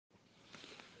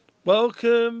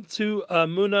Welcome to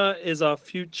Amuna is Our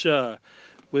Future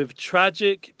with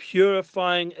tragic,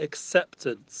 purifying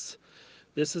acceptance.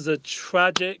 This is a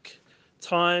tragic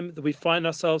time that we find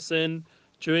ourselves in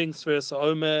during Sfiras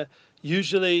Omer.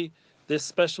 Usually, these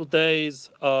special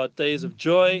days are days of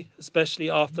joy,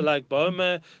 especially after Lag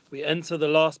BaOmer. We enter the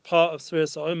last part of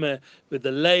Sfiras Omer with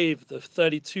the Lave, the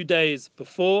 32 days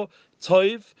before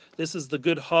Tov. This is the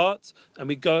good heart, and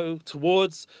we go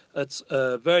towards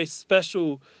a very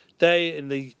special day in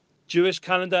the Jewish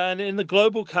calendar and in the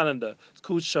global calendar. It's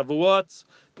called Shavuot.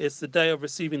 It's the day of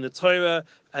receiving the Torah,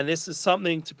 and this is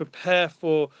something to prepare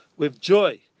for with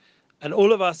joy. And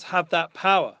all of us have that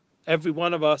power. Every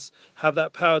one of us have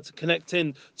that power to connect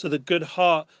in to the good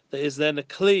heart that is then a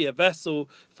kli, a vessel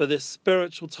for this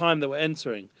spiritual time that we're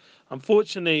entering.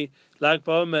 Unfortunately, Lag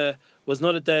BaOmer was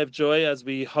not a day of joy as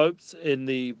we hoped in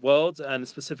the world and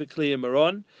specifically in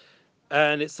Meron.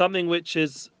 And it's something which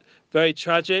is very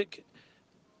tragic,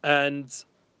 and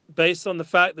based on the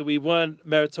fact that we weren't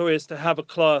meritorious to have a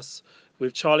class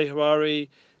with Charlie Harari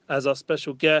as our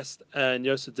special guest and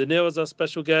Yosef Daniel as our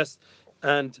special guest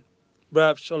and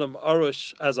Rav Shalom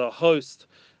Arush as our host,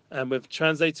 and with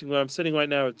translating where I'm sitting right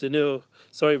now with Diane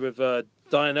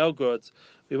Elgrod,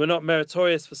 we were not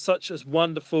meritorious for such a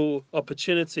wonderful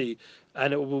opportunity,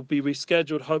 and it will be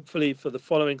rescheduled hopefully for the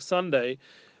following Sunday.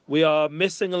 We are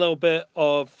missing a little bit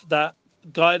of that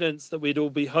guidance that we'd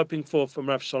all be hoping for from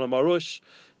Rav Shalom Arush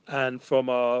and from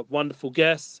our wonderful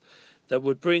guests that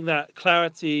would bring that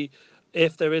clarity,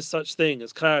 if there is such thing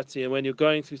as clarity, and when you're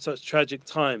going through such tragic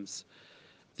times.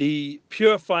 The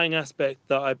purifying aspect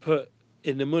that I put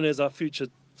in the Mun is Our Future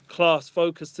class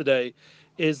focus today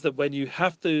is that when you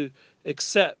have to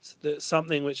accept that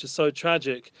something which is so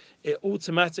tragic, it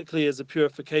automatically is a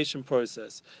purification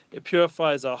process. It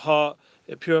purifies our heart,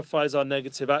 it purifies our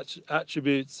negative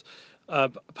attributes.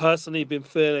 I've personally been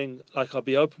feeling, like I'll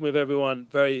be open with everyone,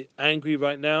 very angry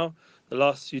right now, the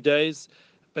last few days,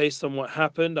 based on what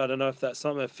happened. I don't know if that's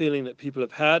something, a feeling that people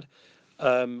have had.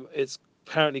 It's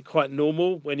apparently quite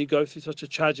normal when you go through such a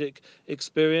tragic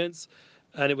experience,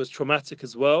 and it was traumatic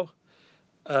as well.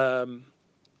 Um,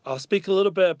 I'll speak a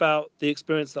little bit about the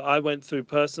experience that I went through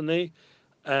personally,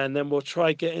 and then we'll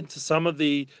try get into some of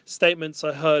the statements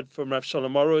I heard from Rav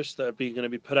Shalom Arush that are going to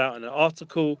be put out in an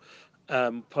article,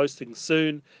 posting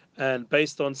soon. And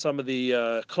based on some of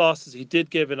the classes he did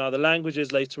give in other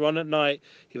languages later on at night,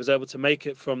 he was able to make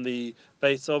it from the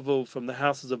Beit Oval, from the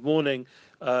Houses of Mourning,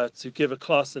 to give a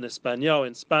class in Espanol,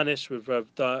 in Spanish, with Rav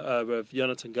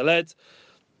Jonathan Galed,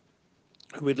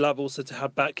 who we'd love also to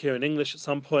have back here in English at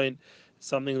some point.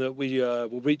 Something that we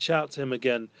will reach out to him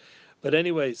again. But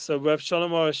anyway, so Rav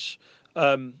Shalom Arush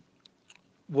um,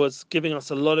 was giving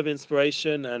us a lot of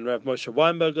inspiration, and Rav Moshe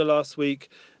Weinberger last week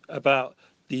about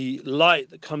the light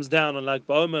that comes down on Lag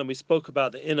BaOmer, and we spoke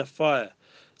about the inner fire.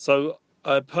 So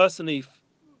I personally,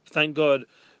 thank God,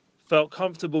 felt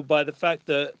comfortable by the fact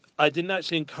that I didn't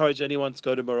actually encourage anyone to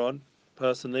go to Meron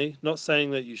personally. Not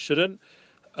saying that you shouldn't,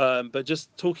 but just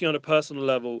talking on a personal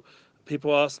level.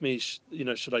 People asked me,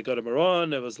 should I go to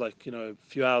Meron? It was like, a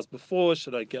few hours before.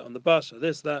 Should I get on the bus or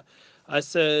this, that? I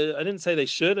said, I didn't say they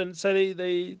should. I didn't say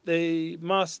they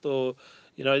must, or,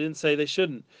 I didn't say they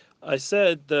shouldn't. I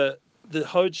said that the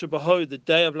Hod Shabbat, the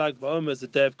day of Lag BaOmer, is the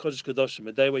day of Kodesh Kadoshim,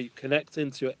 a day where you connect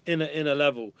into your inner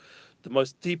level, the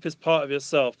most deepest part of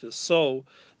yourself, your soul,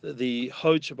 the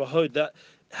Hod Shabbat, that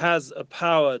has a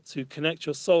power to connect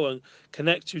your soul and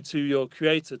connect you to your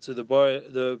creator, to the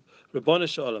Rabbanu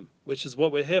Shalom, which is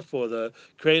what we're here for, the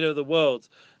creator of the world.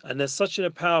 And there's such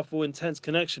a powerful, intense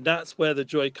connection. That's where the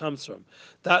joy comes from.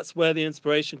 That's where the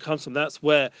inspiration comes from. That's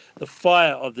where the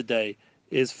fire of the day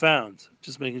is found.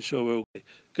 Just making sure we're all okay.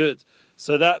 Good.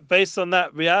 So that based on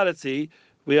that reality,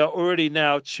 we are already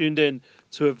now tuned in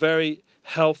to a very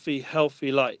healthy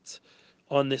light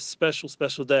on this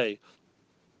special day.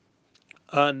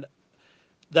 And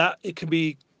that it can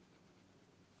be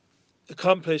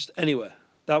accomplished anywhere.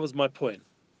 That was my point.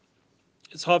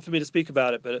 It's hard for me to speak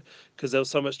about it, but because there was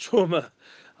so much trauma,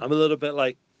 I'm a little bit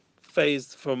like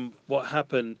phased from what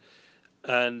happened.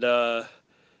 And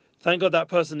thank God that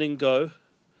person didn't go.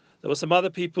 There were some other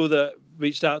people that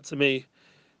reached out to me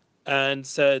and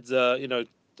said,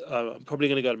 I'm probably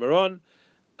going to go to Meron.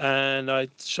 And I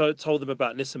told them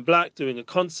about Nissan Black doing a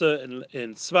concert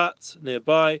in Svat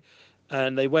nearby.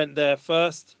 And they went there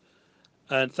first.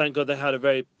 And thank God they had a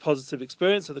very positive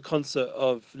experience at the concert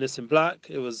of Nissim Black.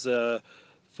 It was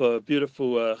for a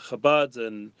beautiful Chabad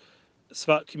and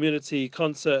Svat community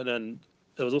concert, and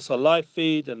there was also a live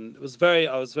feed. And I was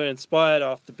very inspired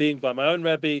after being by my own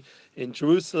Rebbe in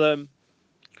Jerusalem.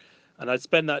 And I'd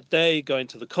spend that day going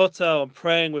to the Kotel and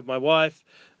praying with my wife.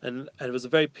 And it was a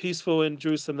very peaceful in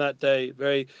Jerusalem that day,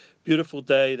 very beautiful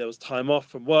day. There was time off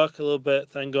from work a little bit,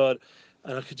 thank God.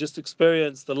 And I could just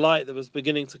experience the light that was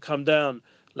beginning to come down,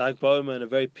 Lag BaOmer, in a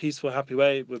very peaceful, happy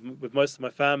way with most of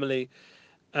my family.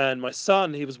 And my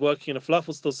son, he was working in a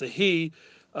falafel store, so he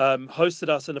hosted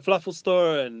us in a falafel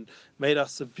store and made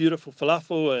us a beautiful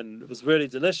falafel, and it was really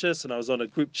delicious. And I was on a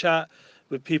group chat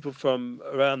with people from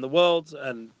around the world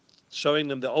and showing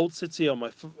them the old city on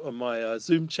my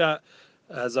Zoom chat.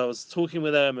 As I was talking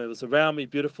with them, it was around me,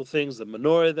 beautiful things, the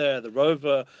menorah there, the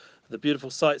Rova, the beautiful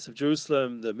sights of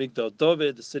Jerusalem, the Migdal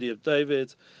David, the city of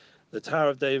David, the Tower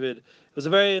of David. It was a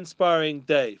very inspiring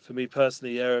day for me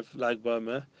personally, Erev Lag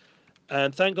BaOmer.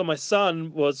 And thank God my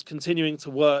son was continuing to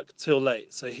work till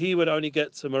late. So he would only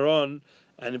get to Meron.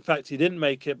 And in fact, he didn't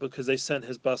make it because they sent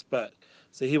his bus back.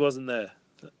 So he wasn't there,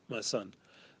 my son.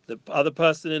 The other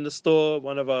person in the store,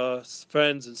 one of our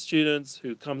friends and students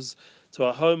who comes to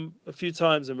our home a few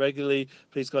times and regularly,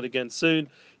 please God again soon,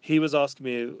 he was asking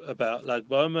me about Lag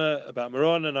BaOmer, about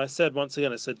Meron. And I said, once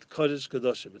again, I said, Kodesh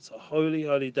Kadoshim, it's a holy,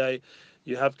 holy day.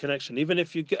 You have connection. Even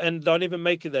if you get, and don't even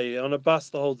make it there, you're on a bus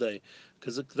the whole day,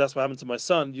 because that's what happened to my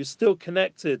son. You're still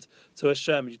connected to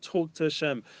Hashem. You talk to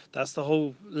Hashem. That's the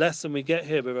whole lesson we get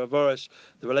here with Rav Arush,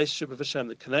 the relationship with Hashem,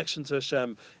 the connection to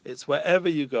Hashem. It's wherever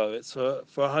you go. It's for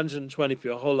 120 for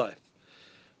your whole life.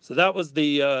 So that was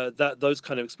those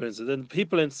kind of experiences. And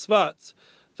people in Svat,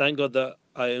 thank God that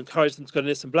I encouraged them to go to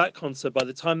Nissan Black concert. By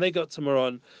the time they got to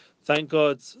Meron, thank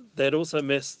God they'd also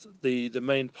missed the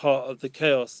main part of the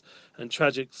chaos and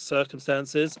tragic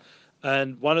circumstances.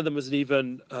 And one of them was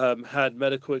even had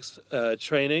medical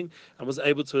training and was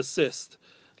able to assist,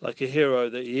 like a hero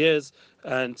that he is,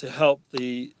 and to help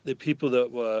the people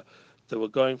that were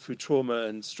going through trauma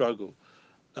and struggle.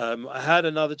 I had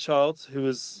another child who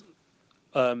was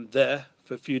there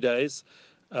for a few days,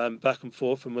 back and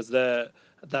forth, and was there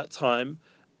at that time.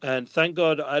 And thank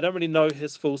God, I don't really know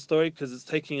his full story because it's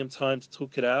taking him time to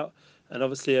talk it out, and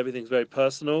obviously everything's very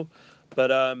personal. But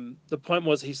the point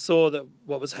was, he saw that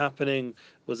what was happening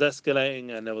was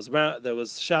escalating, and there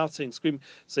was shouting, screaming.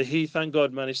 So he, thank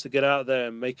God, managed to get out there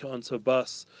and make it onto a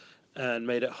bus, and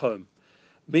made it home.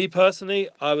 Me personally,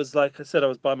 I was, like I said, I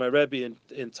was by my Rebbe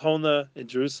in Tolna in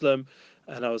Jerusalem,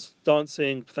 and I was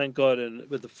dancing, thank God, and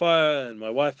with the fire. And my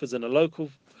wife was in a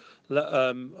local,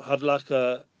 had like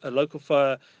a local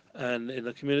fire, and in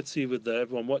the community with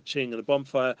everyone watching and the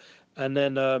bonfire. And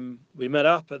then we met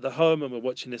up at the home, and we're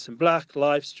watching this in black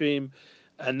live stream.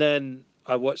 And then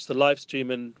I watched the live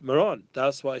stream in Meron.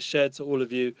 That's what I shared to all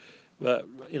of you. But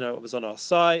it was on our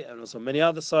site and it was on many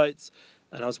other sites.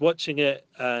 And I was watching it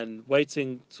and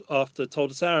waiting after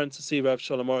Toldos Aaron to see Rav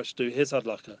Shalom Arush do his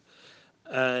hadlaka.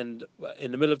 And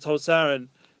in the middle of Toldos Aaron,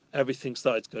 everything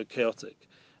started to go chaotic.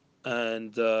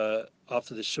 And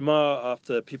after the Shema,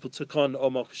 after people took on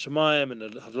Omar Shemayim and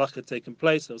the hadlaka taking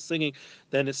place, they were singing.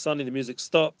 Then suddenly the music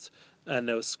stopped and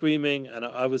they were screaming. And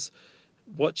I was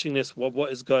watching this,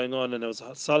 what is going on? And there was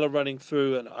Salah running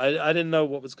through, and I didn't know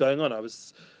what was going on. I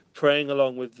was praying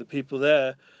along with the people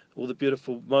there, all the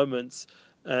beautiful moments.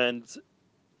 And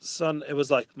it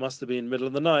was like, must have been middle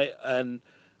of the night, and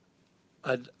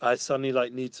I suddenly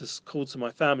need to call to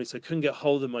my family, so I couldn't get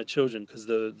hold of my children because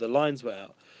the lines were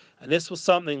out. And this was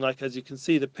something like, as you can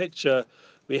see the picture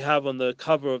we have on the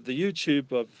cover of the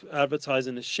YouTube of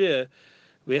advertising the shir,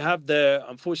 we have there,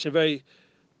 unfortunately, a very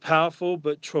powerful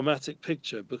but traumatic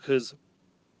picture, because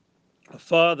a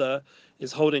father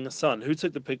is holding a son. Who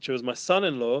took the picture was my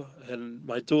son-in-law and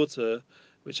my daughter,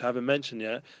 which I haven't mentioned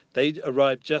yet. They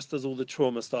arrived just as all the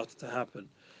trauma started to happen.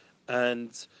 And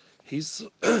he's,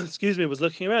 excuse me, was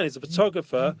looking around. He's a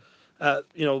photographer at,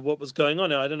 what was going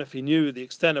on. I don't know if he knew the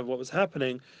extent of what was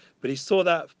happening, but he saw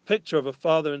that picture of a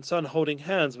father and son holding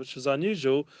hands, which was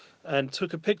unusual, and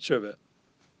took a picture of it.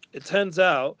 It turns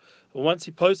out, once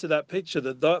he posted that picture,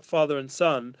 that father and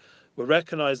son were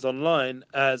recognized online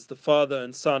as the father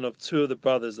and son of two of the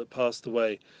brothers that passed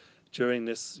away during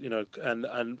this, and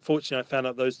unfortunately I found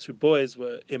out those two boys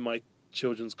were in my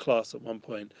children's class at one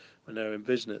point when they were in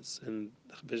Viznitz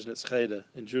Cheder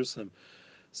in Jerusalem.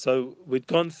 So we'd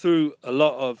gone through a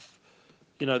lot of,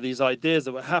 these ideas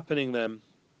that were happening then,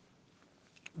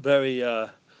 very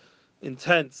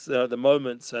intense, the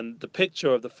moments, and the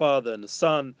picture of the father and the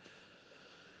son,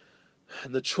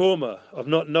 and the trauma of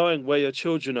not knowing where your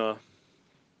children are.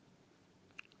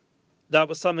 That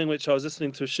was something which I was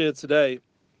listening to share today,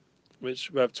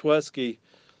 which Rav Twersky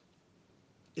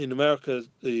in America,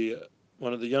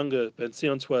 one of the younger Ben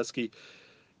Zion Twersky,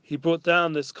 he brought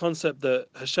down this concept that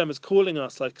Hashem is calling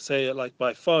us, like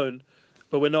by phone,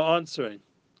 but we're not answering.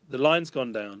 The line's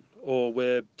gone down, or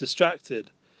we're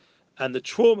distracted. And the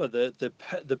trauma,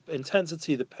 the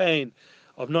intensity, the pain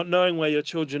of not knowing where your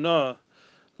children are,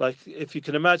 like if you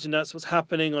can imagine that's what's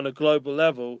happening on a global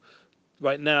level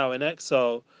right now in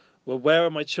exile. Well, where are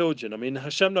my children? I mean,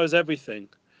 Hashem knows everything.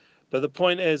 But the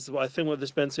point is, I think what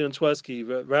this Ben Zion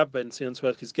Tversky, Rab Ben Zion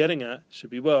Tversky is getting at, should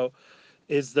be well,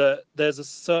 is that there's a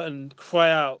certain cry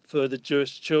out for the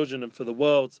Jewish children and for the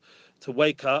world to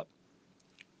wake up.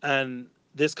 And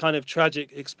this kind of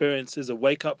tragic experience is a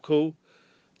wake up call.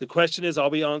 The question is, are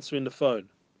we answering the phone?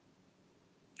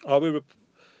 Are we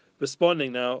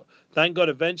responding? Now, thank God,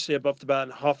 eventually, above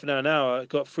about half an hour, I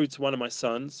got through to one of my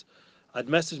sons. I'd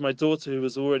messaged my daughter who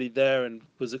was already there and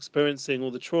was experiencing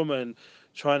all the trauma and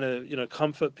trying to,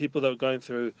 comfort people that were going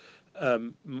through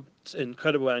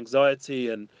incredible anxiety.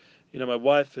 And, my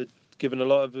wife had given a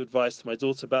lot of advice to my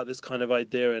daughter about this kind of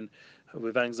idea and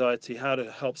with anxiety, how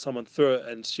to help someone through it.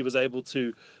 And she was able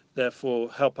to, therefore,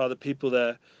 help other people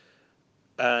there.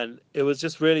 And it was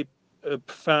just really a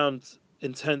profound,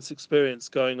 intense experience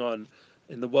going on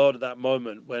in the world at that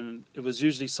moment when it was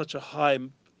usually such a high,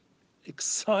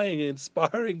 exciting,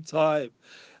 inspiring time.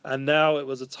 And now it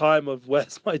was a time of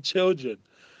where's my children?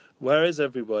 Where is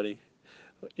everybody?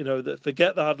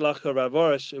 Forget the Hadlacha Rav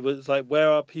Arush. It was like, where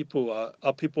are people?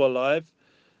 Are people alive?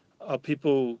 Are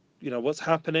people, what's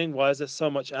happening? Why is there so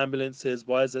much ambulances?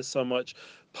 Why is there so much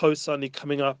posts suddenly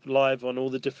coming up live on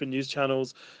all the different news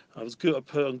channels? I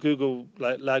put on Google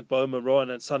like Lag BaOmer,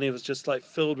 and suddenly it was just like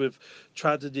filled with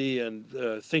tragedy and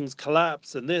things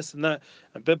collapse and this and that.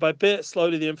 And bit by bit,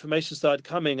 slowly the information started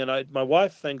coming. And my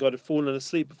wife, thank God, had fallen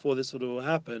asleep before this would all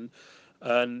happen.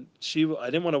 And I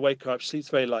didn't want to wake her up. She sleeps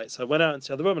very light. So I went out into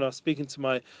the other room and I was speaking to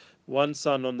my one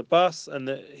son on the bus, and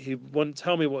he wouldn't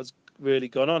tell me what's really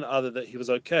gone on other that he was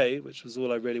okay, which was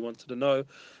all I really wanted to know.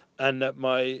 And that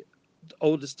my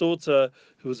oldest daughter,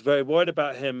 who was very worried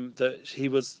about him, that he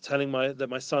was telling that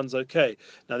my son's okay.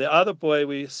 Now the other boy,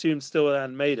 we assumed still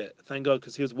hadn't made it, thank God,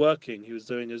 because he was working, he was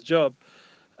doing his job,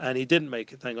 and he didn't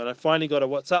make it, thank God. I finally got a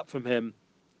WhatsApp from him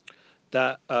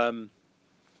that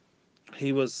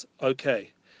he was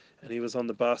okay, and he was on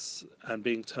the bus and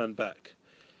being turned back.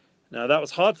 Now that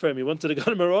was hard for him. He wanted to go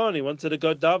to Meron. He wanted to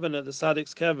go daven at the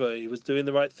Tzadik's Kever. He was doing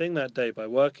the right thing that day by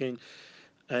working,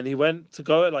 and he went to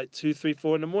go at like 2, 3,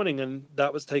 4 in the morning, and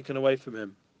that was taken away from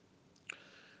him.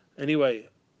 Anyway,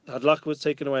 Hadlaka was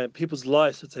taken away, and people's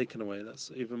lives were taken away. That's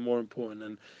even more important.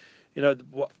 And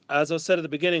as I said at the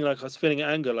beginning, like I was feeling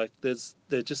anger. Like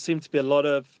there just seemed to be a lot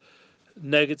of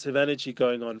negative energy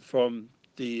going on from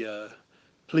the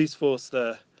police force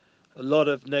there. A lot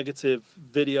of negative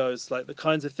videos, like the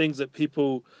kinds of things that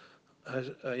people, I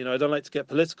don't like to get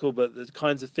political, but the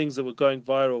kinds of things that were going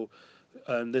viral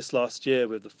this last year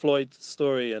with the Floyd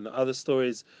story and other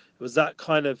stories, it was that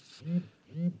kind of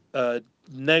uh,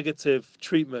 negative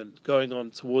treatment going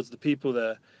on towards the people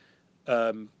there.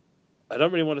 Um, I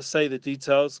don't really want to say the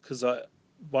details because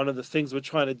one of the things we're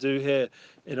trying to do here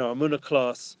in our Amuna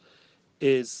class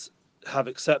is have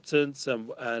acceptance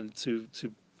and to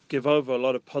give over a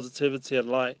lot of positivity and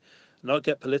light, not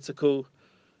get political,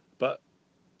 but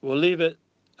we'll leave it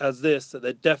as this, that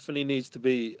there definitely needs to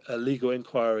be a legal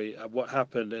inquiry at what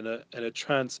happened in a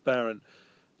transparent,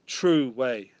 true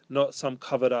way, not some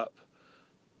covered up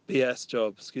BS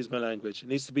job, excuse my language. It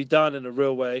needs to be done in a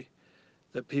real way,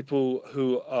 that people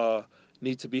who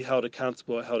need to be held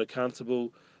accountable are held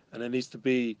accountable, and there needs to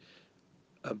be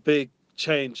a big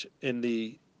change in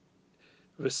the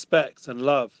respect and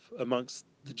love amongst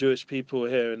the Jewish people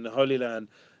here in the Holy Land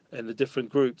and the different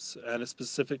groups, and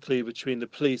specifically between the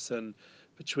police and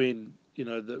between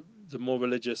the more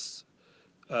religious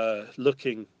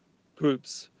looking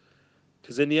groups.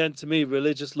 Because in the end, to me,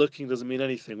 religious looking doesn't mean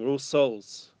anything. We're all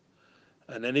souls,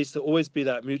 and there needs to always be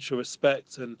that mutual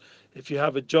respect. And if you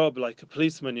have a job like a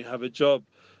policeman, you have a job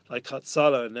like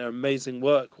Hatzalah and their amazing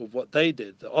work with what they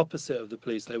did, the opposite of the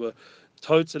police. They were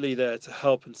totally there to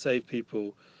help and save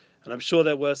people. And I'm sure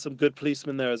there were some good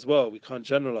policemen there as well. We can't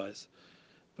generalize.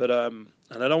 But and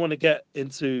I don't want to get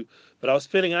into, but I was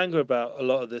feeling anger about a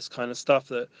lot of this kind of stuff.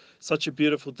 That such a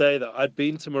beautiful day that I'd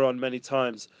been to Meron many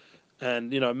times, and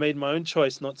made my own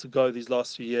choice not to go these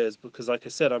last few years because, like I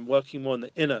said, I'm working more on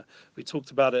the inner. We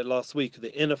talked about it last week,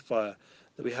 the inner fire.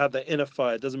 That we have that inner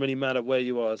fire. It doesn't really matter where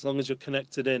you are as long as you're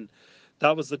connected in.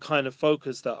 That was the kind of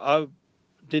focus that I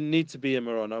didn't need to be in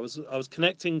Meron. I was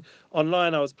connecting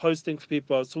online. I was posting for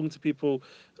people. I was talking to people,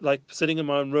 like sitting in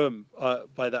my own room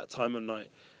by that time of night.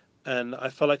 And I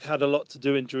felt like I had a lot to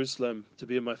do in Jerusalem to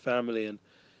be with my family. And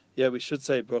yeah, we should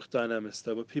say Baruch Dynamis.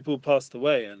 There were people who passed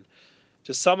away, and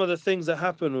just some of the things that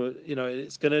happen were,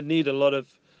 it's going to need a lot of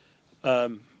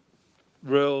um,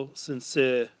 real,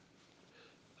 sincere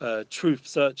truth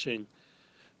searching.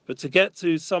 But to get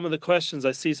to some of the questions,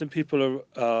 I see some people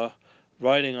are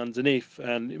writing underneath,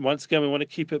 and once again, we want to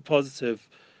keep it positive.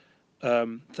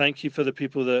 Thank you for the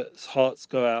people that hearts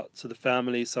go out to the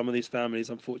families. Some of these families,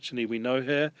 unfortunately, we know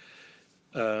here.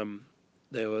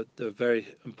 They were a very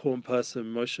important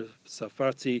person, Moshe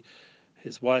Safarti.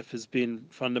 His wife has been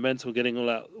fundamental, getting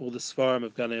all the Sfarim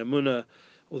of Ganei Emunah,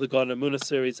 all the Ganei Emunah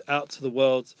series out to the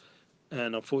world.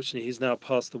 And unfortunately, he's now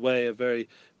passed away, a very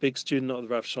big student of the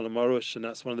Rav Shalom Arush, and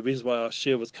that's one of the reasons why our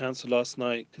shir was cancelled last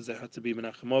night, because there had to be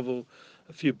Menachem Ovel,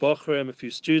 a few Bochrim, a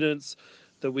few students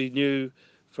that we knew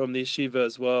from the yeshiva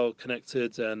as well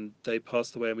connected, and they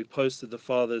passed away. And we posted the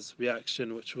father's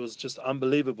reaction, which was just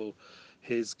unbelievable.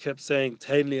 He's kept saying,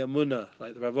 Tein li Amunah,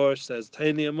 like the Rav Arush says,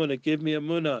 Tein li Amunah, give me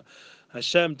Amunah.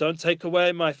 Hashem, don't take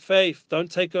away my faith. Don't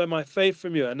take away my faith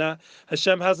from you. And that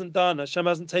Hashem hasn't done. Hashem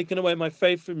hasn't taken away my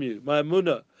faith from you, my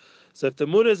Amunah. So if the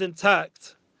Amunah is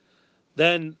intact,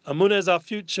 then Amunah is our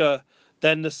future,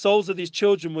 then the souls of these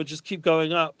children will just keep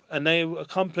going up. And they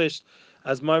accomplished,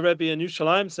 as my Rebbe in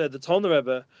Yerushalayim said, the Tolner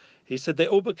Rebbe, he said they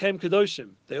all became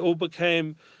Kedoshim. They all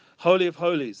became Holy of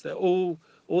Holies. All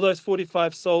those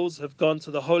 45 souls have gone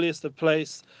to the holiest of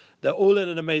place. They're all in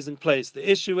an amazing place. The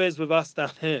issue is with us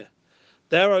down here.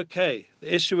 They're okay.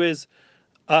 The issue is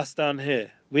us down here.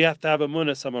 We have to have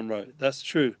Amunah, someone wrote. That's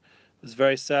true. It's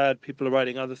very sad. People are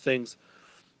writing other things.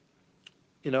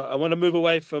 I want to move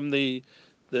away from the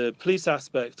police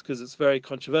aspect because it's very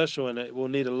controversial and it will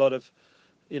need a lot of,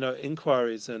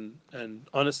 inquiries and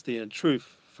honesty and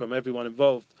truth from everyone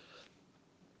involved.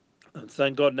 And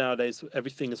thank God nowadays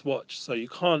everything is watched. So you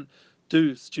can't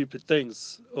do stupid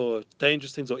things or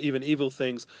dangerous things or even evil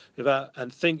things without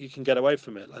and think you can get away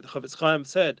from it. Like the Chofetz Chaim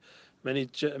said many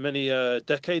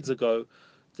decades ago,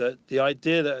 that the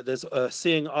idea that there's a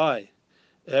seeing eye,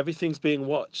 everything's being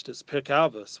watched. It's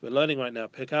Pirkei Avos. We're learning right now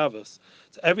Pirkei Avos.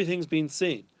 So everything's being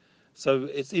seen. So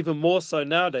it's even more so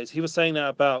nowadays. He was saying that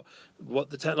about what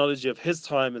the technology of his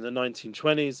time in the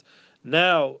 1920s.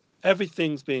 Now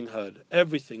everything's being heard.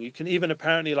 Everything. You can even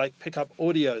apparently pick up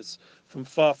audios from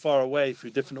far, far away through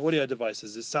different audio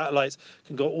devices. The satellites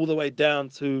can go all the way down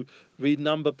to read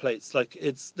number plates.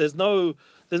 There's no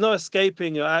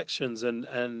escaping your actions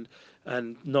and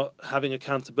not having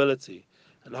accountability.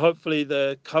 And hopefully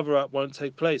the cover-up won't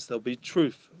take place. There'll be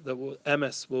truth.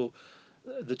 MS will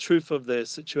the truth of the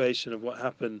situation of what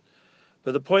happened.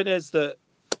 But the point is that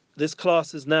this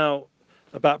class is now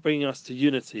about bringing us to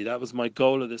unity. That was my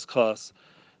goal of this class.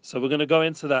 So we're going to go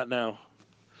into that now.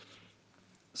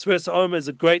 Sfiras Omer is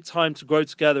a great time to grow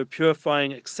together,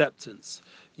 purifying acceptance,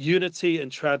 unity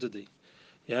and tragedy.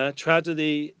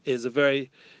 Tragedy is a very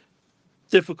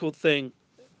difficult thing.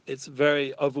 It's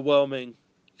very overwhelming.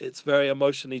 It's very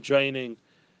emotionally draining.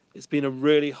 It's been a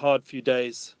really hard few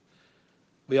days.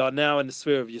 We are now in the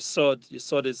sphere of Yesod.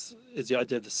 Yesod is the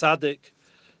idea of the Tzaddik,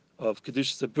 of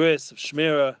Kedushas Bris, of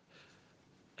Shmira,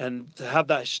 and to have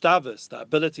that Ishtavus, that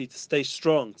ability to stay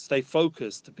strong, to stay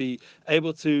focused, to be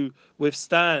able to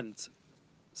withstand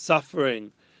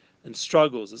suffering and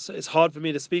struggles. It's hard for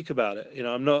me to speak about it.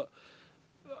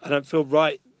 I don't feel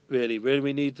right, really. Really,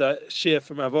 we need that shir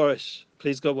from Rav Arush.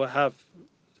 Please God, we'll have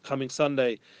coming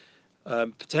Sunday.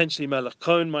 Potentially Melech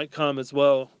Cohen might come as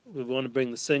well. We want to bring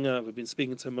the singer. We've been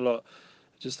speaking to him a lot,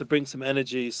 just to bring some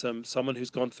energy, someone who's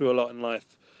gone through a lot in life,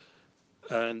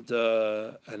 and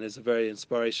is a very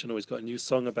inspirational. He's got a new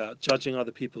song about judging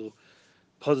other people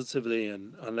positively,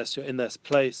 and unless you're in their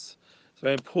place, it's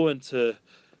very important to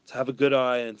have a good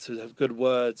eye and to have good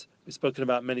words. We've spoken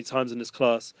about many times in this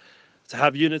class, to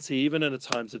have unity even in the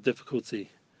times of difficulty.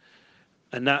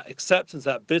 And that acceptance,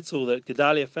 that bittul that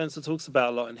Gedalia Fenster talks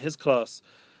about a lot in his class,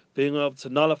 being able to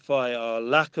nullify our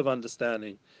lack of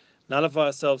understanding, nullify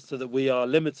ourselves so that we are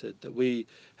limited, that we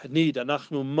need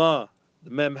anachnu ma, the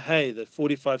mem hey, the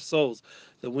 45 souls,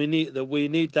 that we need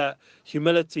that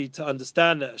humility to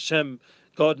understand that Hashem,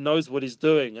 God knows what He's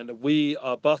doing, and that we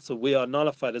are batal, we are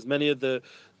nullified. As many of the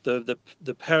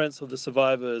parents of the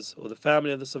survivors or the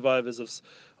family of the survivors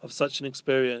of such an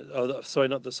experience,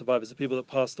 not the survivors, the people that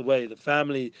passed away, the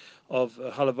family of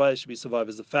Halavai should be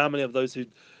survivors, the family of those who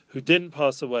didn't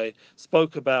pass away,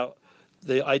 spoke about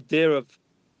the idea of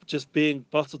just being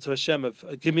bottled to Hashem, of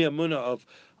give me a munah of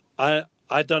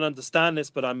I don't understand this,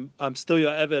 but I'm still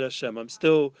your Eved Hashem. I'm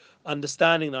still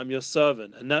understanding that I'm your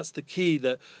servant, and that's the key,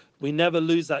 that we never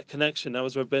lose that connection. That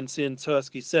was what Ben Zion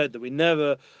Tursky said, that we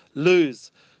never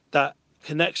lose that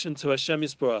connection to Hashem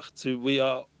Yisborach. We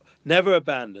are never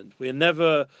abandoned. We are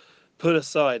never put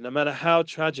aside, no matter how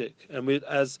tragic. And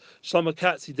as Shlomo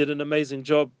Katz, he did an amazing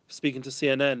job speaking to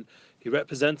CNN. He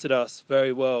represented us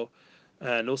very well.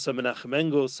 and also Menachem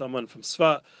Engels, someone from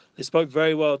Sfat. They spoke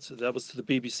very well. That was to the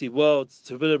BBC World,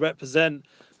 to really represent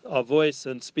our voice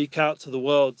and speak out to the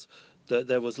world that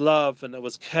there was love and there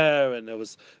was care and there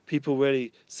was people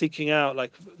really seeking out.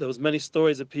 Like there was many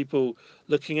stories of people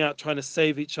looking out, trying to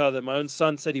save each other. My own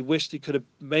son said he wished he could have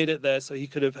made it there so he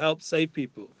could have helped save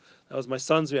people. That was my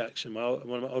son's reaction, one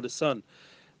of my oldest son.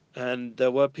 And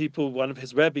there were people, one of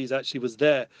his rebbes actually was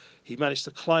there. He managed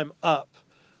to climb up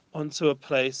onto a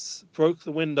place, broke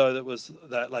the window that was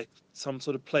that like some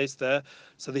sort of place there,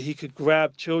 so that he could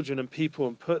grab children and people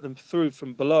and put them through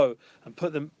from below and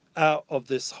put them out of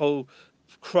this whole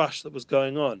crush that was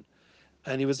going on.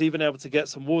 And he was even able to get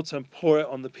some water and pour it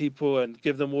on the people and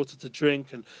give them water to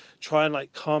drink and try and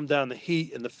like calm down the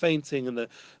heat and the fainting and the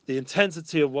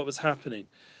intensity of what was happening.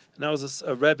 And that was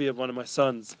a rebbe of one of my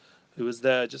sons who was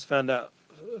there. Just found out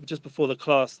just before the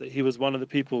class that he was one of the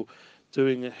people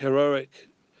doing a heroic,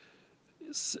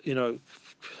 you know,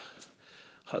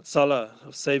 Hatzalah,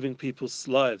 of saving people's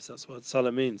lives. That's what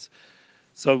Hatzalah means.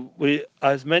 So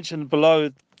I mentioned below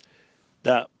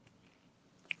that,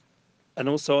 and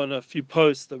also on a few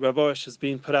posts that Rav Orish has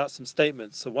been put out some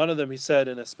statements. So one of them he said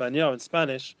in Espanol, in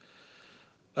Spanish,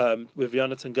 with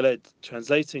Jonathan Galed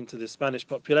translating to the Spanish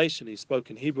population. He spoke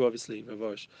in Hebrew, obviously, Rav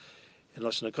Orish. In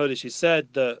Lashon HaKodesh, he said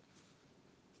that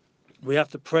we have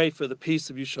to pray for the peace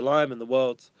of Yerushalayim in the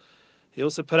world. He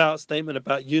also put out a statement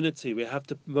about unity. We have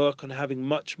to work on having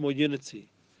much more unity.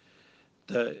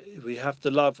 We have to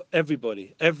love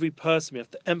everybody, every person. We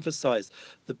have to emphasize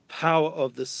the power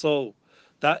of the soul.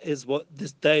 That is what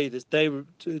this day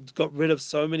got rid of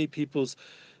so many people's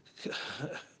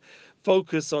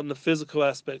focus on the physical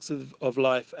aspects of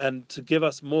life and to give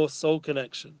us more soul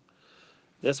connection.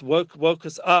 Let's woke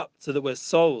us up so that we're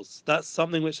souls. That's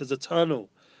something which is eternal,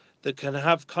 that can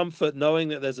have comfort knowing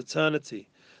that there's eternity,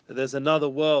 that there's another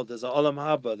world, there's an Olam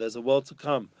Haba, there's a world to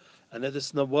come, and that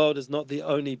this world is not the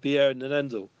only Bi'er and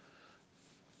Endel.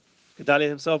 Gedalia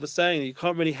himself was saying that you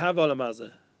can't really have Olam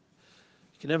Hazeh.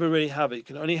 You can never really have it. You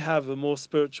can only have a more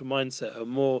spiritual mindset, a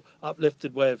more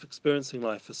uplifted way of experiencing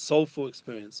life, a soulful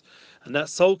experience. And that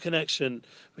soul connection,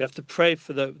 we have to pray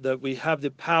for that we have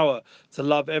the power to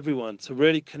love everyone, to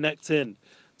really connect in,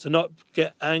 to not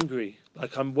get angry.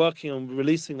 Like I'm working on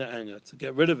releasing that anger, to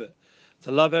get rid of it,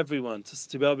 to love everyone,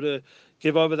 to be able to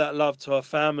give over that love to our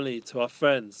family, to our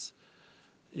friends.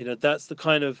 You know, that's the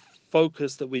kind of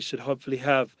focus that we should hopefully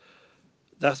have.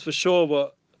 That's for sure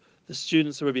what the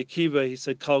students of Rabbi Akiva, he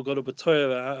said, Kal Gadol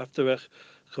b'Torah, after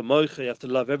Chamoicha, you have to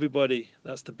love everybody.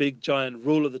 That's the big giant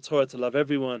rule of the Torah, to love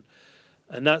everyone.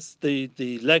 And that's the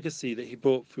legacy that he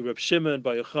brought through Reb Shimon,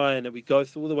 Bar Yochai, and that we go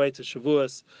through all the way to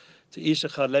Shavuos, to Ish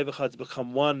Echad, Lev Echad, to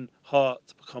become one heart,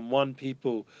 to become one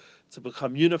people, to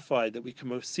become unified, that we can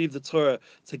receive the Torah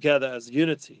together as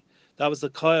unity. That was the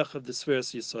koyach of the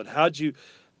Sfiras Yisod. How do you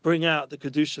bring out the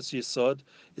Kedushas Yisod?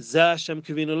 Zeh Hashem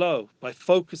Kivinu Lo, by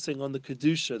focusing on the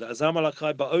Kedusha. The Azam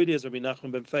Alakai Ba'odi, as Rabbi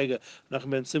Nachman ben Fega, Nachman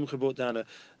ben Simcha brought down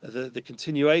the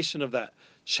continuation of that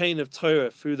chain of Torah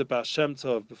through the Baal Shem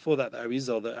Tov, before that the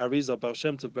Arizal, Baal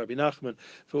Shem Tov, Rabbi Nachman,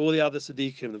 for all the other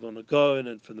Tzaddikim, the Von Gaon,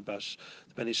 and from the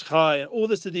Ben Ish Chai, and all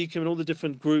the Tzaddikim and all the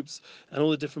different groups and all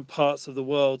the different parts of the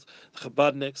world, the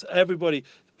Chabadniks, everybody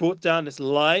brought down this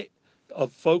light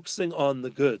of focusing on the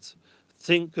good.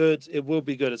 Think good, it will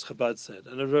be good, as Chabad said.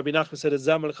 And as Rabbi Nachman said,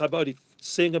 Zamal Chabadi,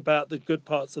 sing about the good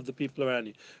parts of the people around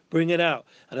you. Bring it out.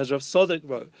 And as Rav Sodek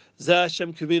wrote, Zeh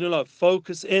Hashem Kivinu Lo,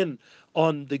 focus in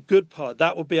on the good part.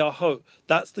 That will be our hope.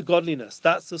 That's the godliness.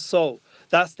 That's the soul.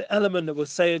 That's the element that will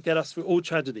say get us through all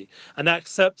tragedy. And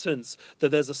acceptance that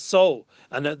there's a soul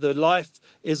and that the life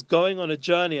is going on a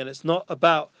journey, and it's not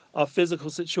about our physical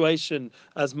situation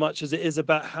as much as it is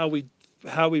about how we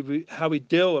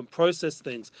deal and process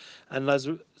things. And as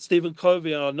Stephen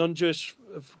Covey, our non-Jewish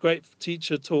great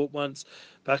teacher, taught once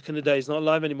back in the day, he's not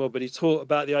alive anymore, but he taught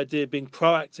about the idea of being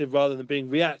proactive rather than being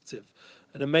reactive.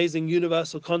 An amazing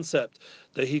universal concept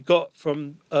that he got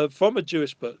from a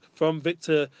Jewish book, from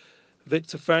Viktor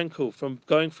Frankl, from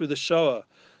going through the Shoah,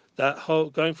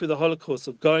 going through the Holocaust,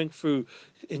 of going through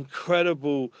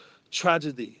incredible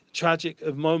tragic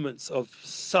of moments of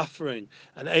suffering,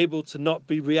 and able to not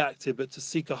be reactive, but to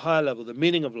seek a higher level, the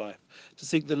meaning of life, to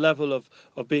seek the level of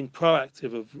being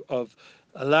proactive, of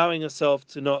allowing yourself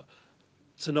to not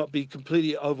be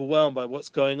completely overwhelmed by what's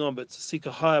going on, but to seek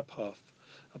a higher path,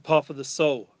 a path of the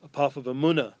soul, a path of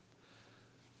Emunah.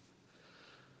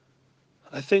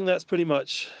 I think that's pretty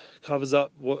much covers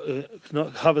what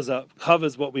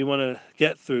we want to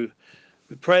get through.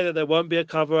 We pray that there won't be a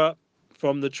cover-up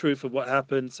from the truth of what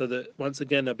happened, so that once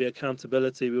again there'll be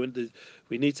accountability.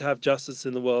 We need to have justice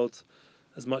in the world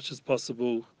as much as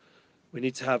possible. We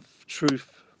need to have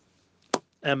truth,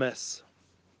 MS.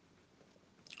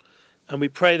 And we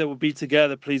pray that we'll be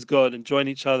together, please God, and join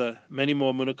each other. Many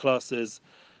more Muna classes.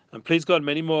 And please God,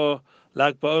 many more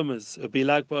Lag BaOmers. It'll be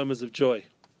Lag BaOmers of joy.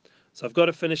 So I've got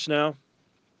to finish now.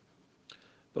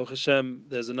 Baruch Hashem,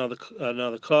 there's another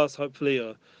class, hopefully,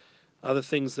 or other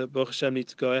things that Baruch Hashem need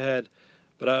to go ahead.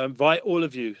 But I invite all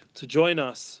of you to join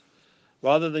us,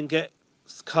 rather than get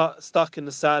stuck in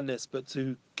the sadness, but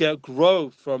to grow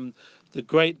from the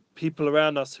great people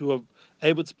around us who are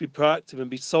able to be proactive and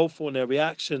be soulful in their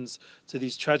reactions to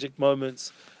these tragic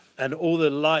moments, and all the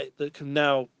light that can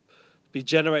now be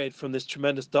generated from this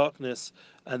tremendous darkness,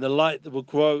 and the light that will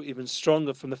grow even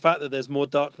stronger from the fact that there's more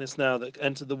darkness now that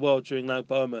entered the world during Lag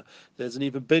BaOmer. There's an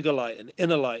even bigger light, an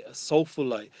inner light, a soulful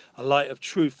light, a light of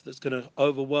truth that's going to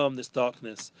overwhelm this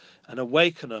darkness and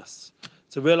awaken us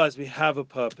to realize we have a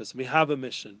purpose, we have a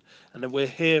mission, and that we're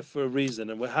here for a reason.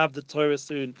 And we'll have the Torah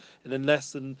soon, in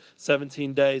less than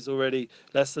 17 days already,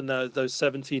 less than those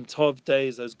 17 Tov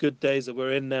days, those good days that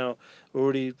we're in now. We're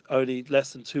already only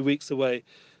less than 2 weeks away.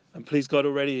 And please God,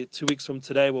 already 2 weeks from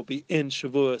today, we'll be in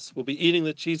Shavuos. We'll be eating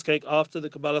the cheesecake after the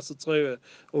Kabbalas HaTorah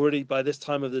already by this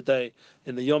time of the day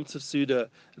in the Yom Tov Suda,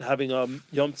 and having our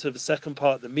Yom Tov, the second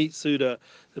part, the meat Suda.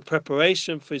 The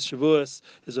preparation for Shavuos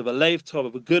is of a Lev Tov,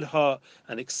 of a good heart,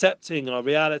 and accepting our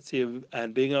reality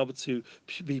and being able to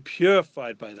be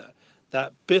purified by that.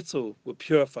 That bittul will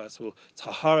purify us, will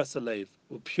taharas alev,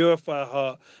 will purify our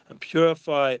heart and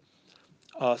purify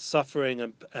our suffering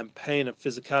and pain and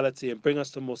physicality, and bring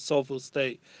us to a more soulful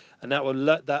state. And that will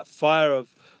let that fire of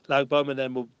Lag BaOmer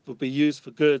then will be used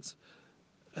for good,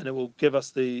 and it will give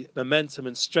us the momentum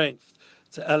and strength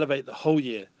to elevate the whole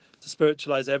year, to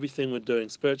spiritualize everything we're doing,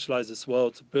 spiritualize this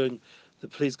world, to bring the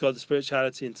please God, the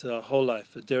spirituality into our whole life,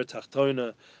 for Dira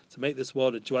Tachtona, to make this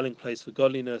world a dwelling place for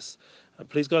godliness. And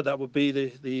please God, that will be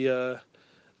the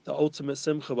ultimate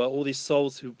simcha, where all these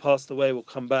souls who passed away will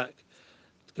come back.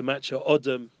 Gematria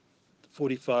Odom,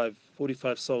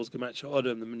 45 souls, Gematria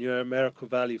Odom, the numerical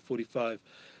value 45.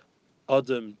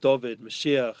 Odom, David,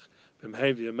 Mashiach,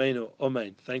 B'mhevi, Amenu,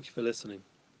 Amen. Thank you for listening.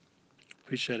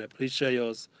 Appreciate it. Please share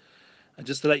yours. And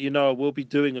just to let you know, I will be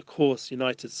doing a course,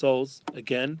 United Souls,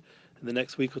 again. In the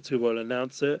next week or two, we'll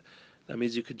announce it. That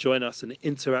means you could join us in an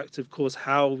interactive course,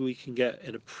 how we can get,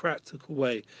 in a practical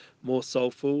way, more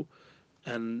soulful.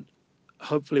 And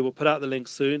hopefully we'll put out the link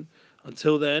soon.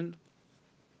 Until then,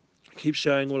 keep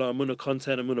sharing all our Amuna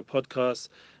content, Amuna podcasts,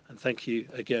 and thank you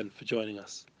again for joining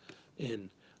us in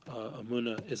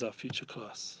Amuna is Our Future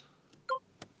class.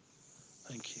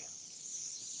 Thank you.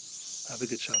 Have a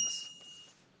good Shabbos.